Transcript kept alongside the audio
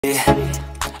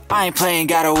I ain't playing,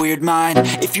 got a weird mind.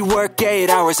 If you work 8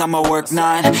 hours, I'ma work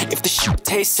 9. If the shit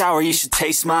tastes sour, you should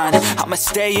taste mine. I'ma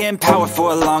stay in power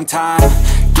for a long time.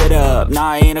 Get up,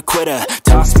 nah, I ain't a quitter.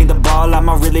 Toss me the ball, I'm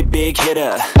a really big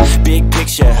hitter. Big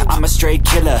picture, I'm a straight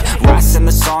killer. Rising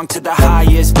the song to the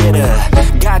highest bidder.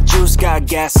 Got juice, got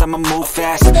gas, I'ma move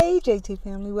fast. Hey JT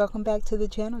family, welcome back to the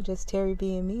channel. Just Terry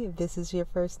being me. If this is your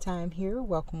first time here,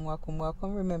 welcome, welcome,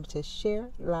 welcome. Remember to share,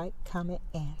 like, comment,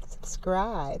 and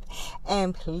subscribe.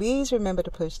 And please remember to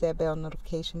push that bell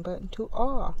notification button to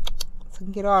all, so you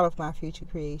can get all of my future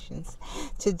creations.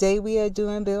 Today we are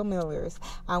doing Bill Miller's.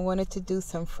 I wanted to do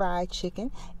some fried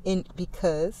chicken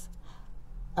because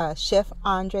Chef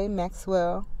Andre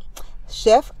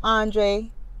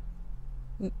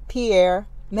Pierre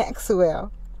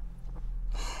Maxwell,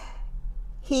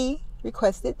 he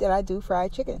requested that I do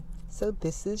fried chicken. So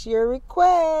this is your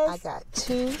request. I got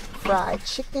 2 fried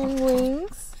chicken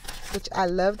wings, which I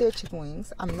love their chicken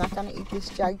wings. I'm not going to eat this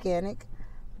gigantic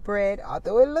bread,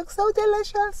 although it looks so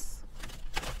delicious.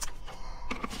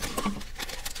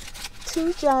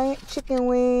 2 giant chicken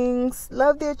wings.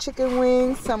 Love their chicken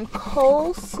wings. Some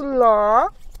coleslaw.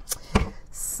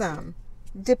 Some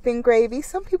dipping gravy.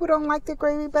 Some people don't like their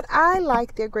gravy, but I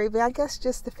like their gravy. I guess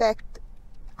just the fact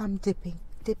I'm dipping.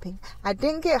 I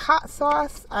didn't get hot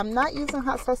sauce. I'm not using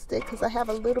hot sauce today because I have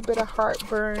a little bit of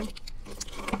heartburn.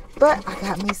 But I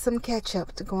got me some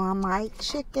ketchup to go on my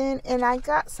chicken, and I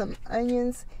got some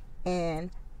onions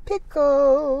and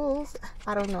pickles.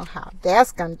 I don't know how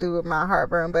that's gonna do with my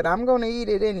heartburn, but I'm gonna eat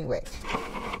it anyway.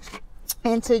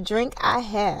 And to drink, I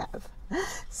have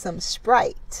some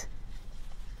Sprite.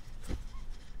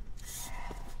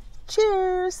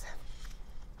 Cheers.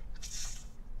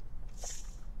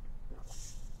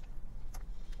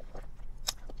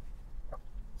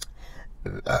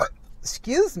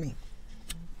 Excuse me.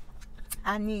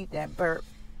 I need that burp.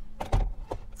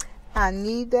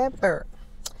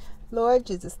 Lord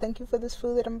Jesus, thank you for this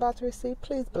food that I'm about to receive.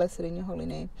 Please bless it in your holy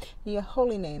name. In your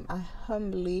holy name, I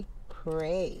humbly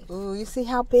pray. Ooh, you see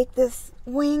how big this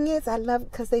wing is? I love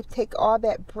it because they take all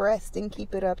that breast and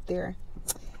keep it up there.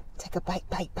 Take a bite.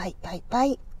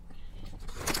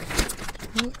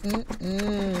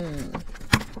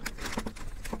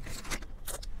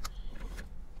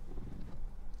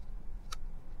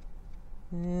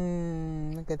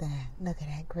 Look at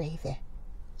that gravy.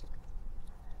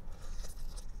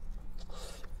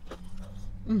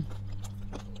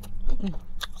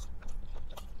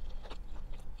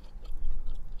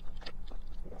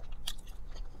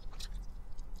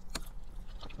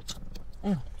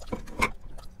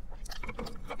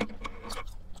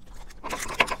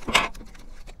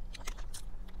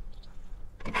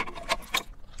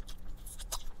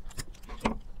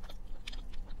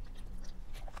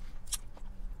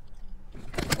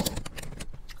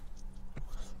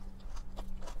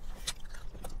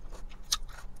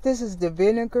 This is the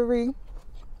vinegary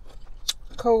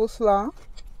coleslaw.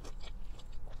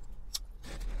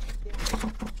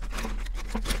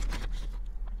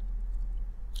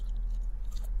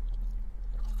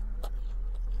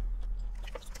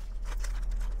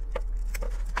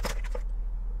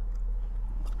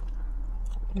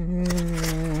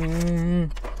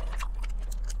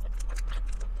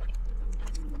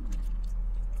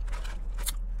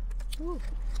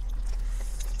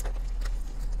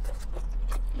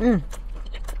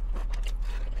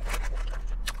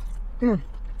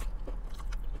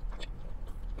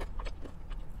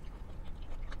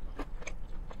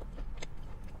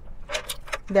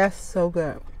 That's so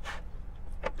good.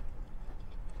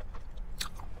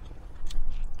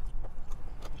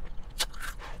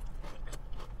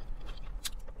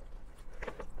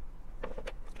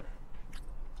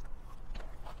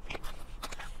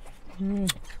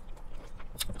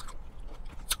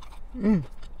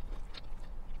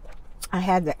 I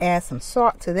had to add some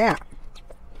salt to that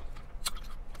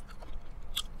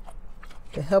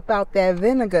to help out that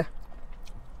vinegar.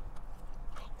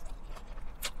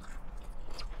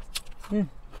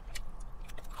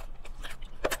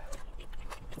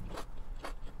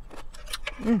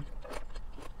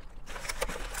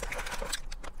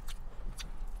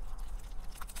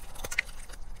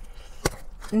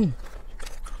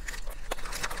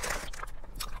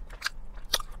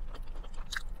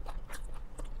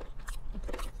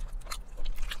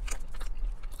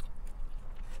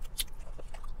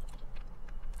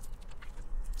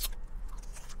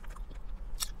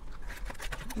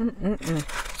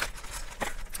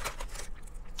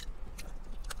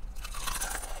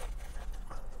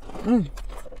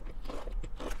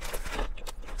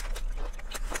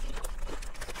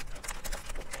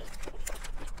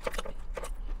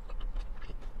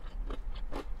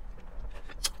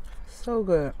 So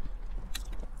good.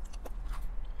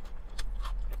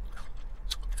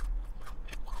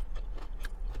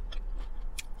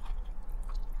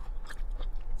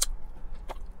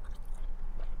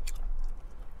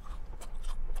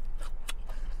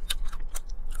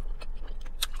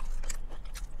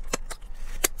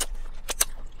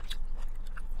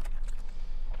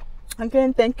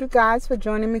 Again, thank you guys for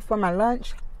joining me for my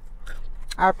lunch.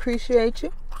 I appreciate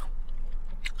you.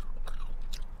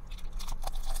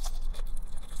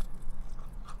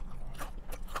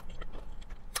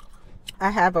 I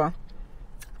have a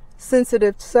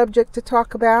sensitive subject to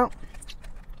talk about.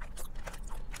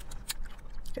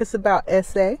 It's about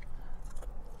SA.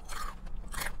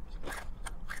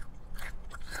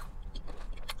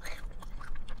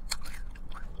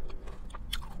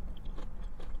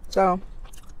 So,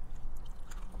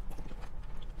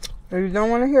 if you don't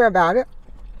want to hear about it,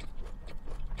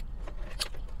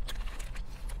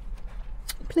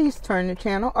 please turn the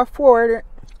channel or forward it.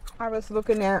 I was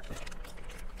looking at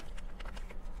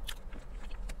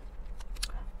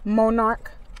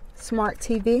Monarch Smart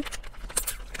TV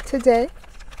today,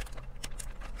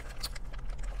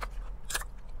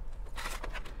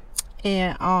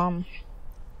 and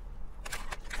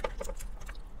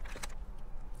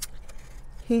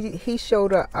he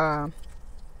showed a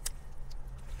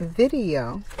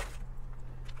video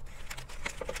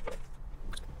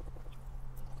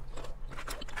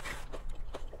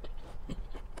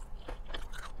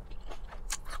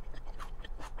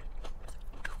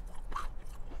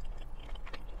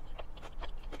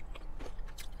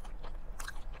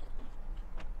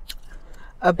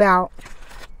about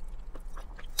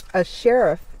a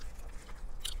sheriff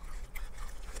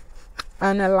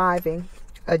unaliving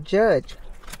a judge.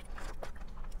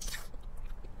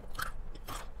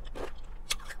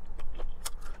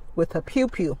 With a pew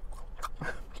pew.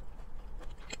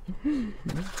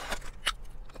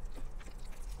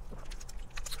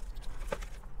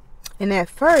 And at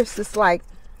first it's like,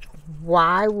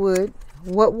 what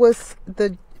was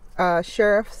the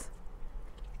sheriff's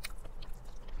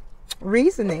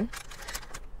reasoning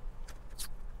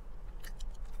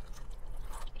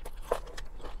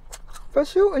for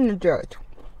shooting the judge?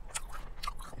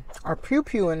 Or pew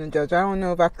pewing the judge. I don't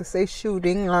know if I could say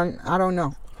shooting. I don't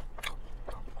know.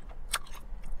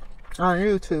 On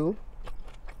YouTube,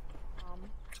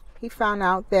 he found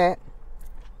out that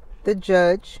the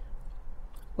judge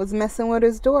was messing with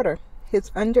his daughter,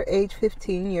 his underage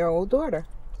 15-year-old daughter.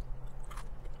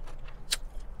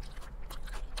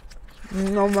 You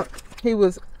know, he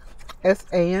was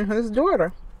SAing his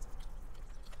daughter.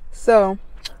 So,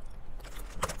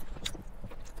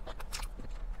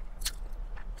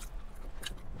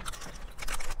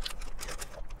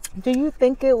 do you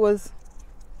think it was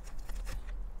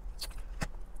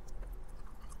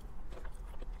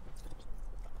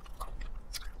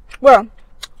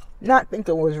not think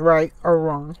it was right or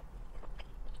wrong?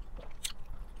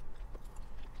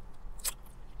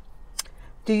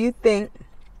 Do you think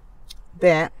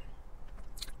that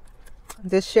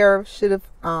the sheriff should have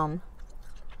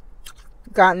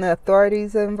gotten the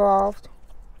authorities involved?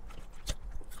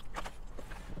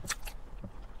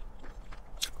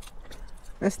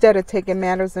 Instead of taking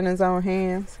matters in his own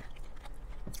hands?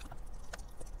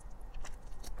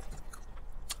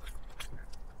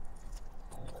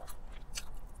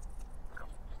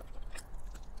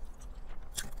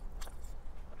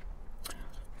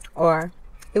 Or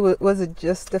was it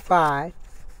justified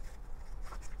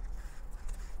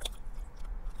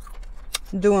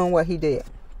doing what he did?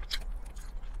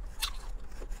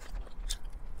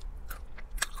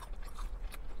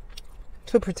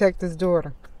 To protect his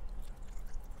daughter.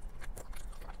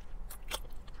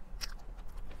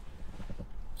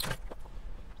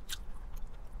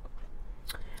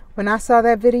 When I saw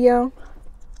that video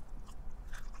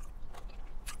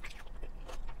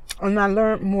and I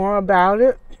learned more about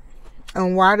it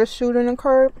and why the shooting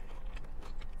occurred,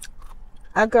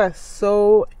 I got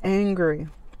so angry.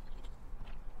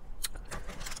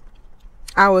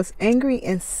 I was angry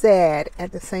and sad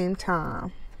at the same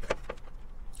time.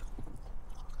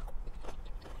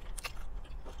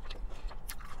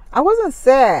 I wasn't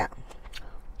sad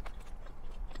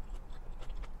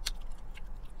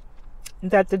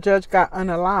that the judge got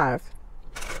unalived.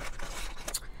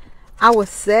 I was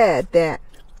sad that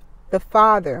the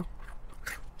father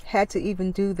had to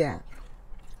even do that.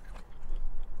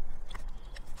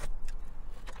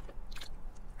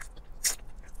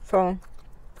 So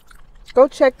go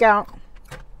check out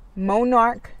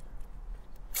Monarch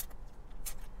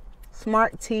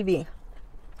Smart TV.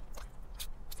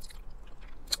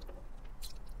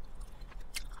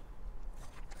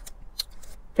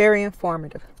 Very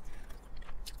informative.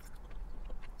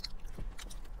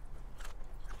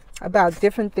 about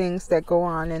different things that go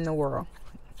on in the world.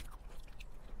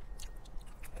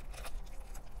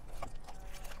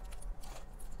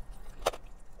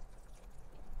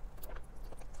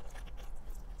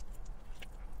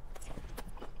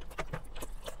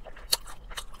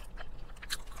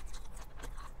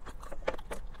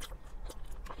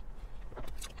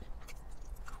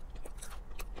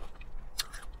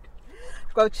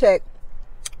 Go check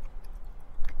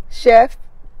Chef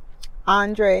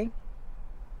Andre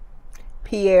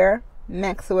Pierre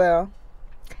Maxwell,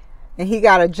 and he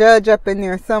got a judge up in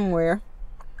there somewhere.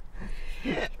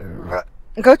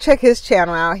 Go check his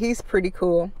channel out. He's pretty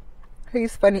cool.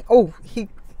 He's funny. Oh,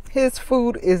 his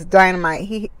food is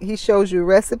dynamite. He shows you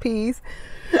recipes.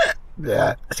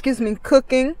 Excuse me,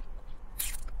 cooking.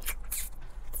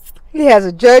 He has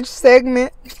a judge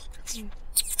segment.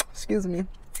 Excuse me.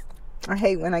 I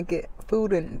hate when I get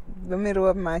food in the middle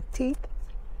of my teeth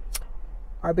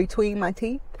or between my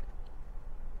teeth.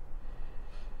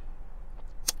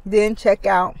 Then check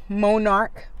out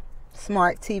Monarch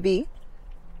Smart TV.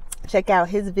 Check out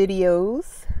his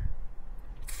videos.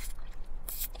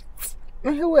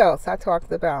 And who else I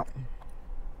talked about?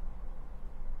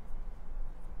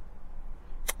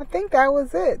 I think that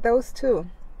was it. Those two.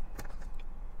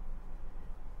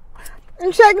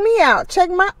 And check me out.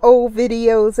 Check my old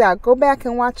videos out. Go back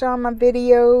and watch all my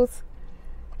videos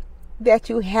that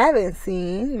you haven't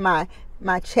seen. My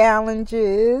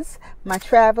challenges, my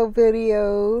travel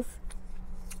videos.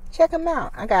 Check them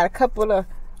out. I got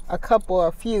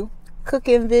a few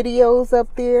cooking videos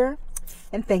up there.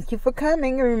 And thank you for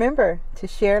coming. Remember to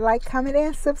share, like, comment,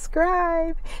 and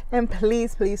subscribe. And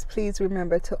please, please, please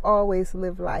remember to always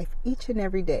live life each and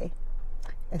every day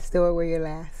as though it were your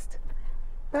last.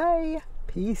 Bye.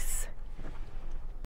 Peace.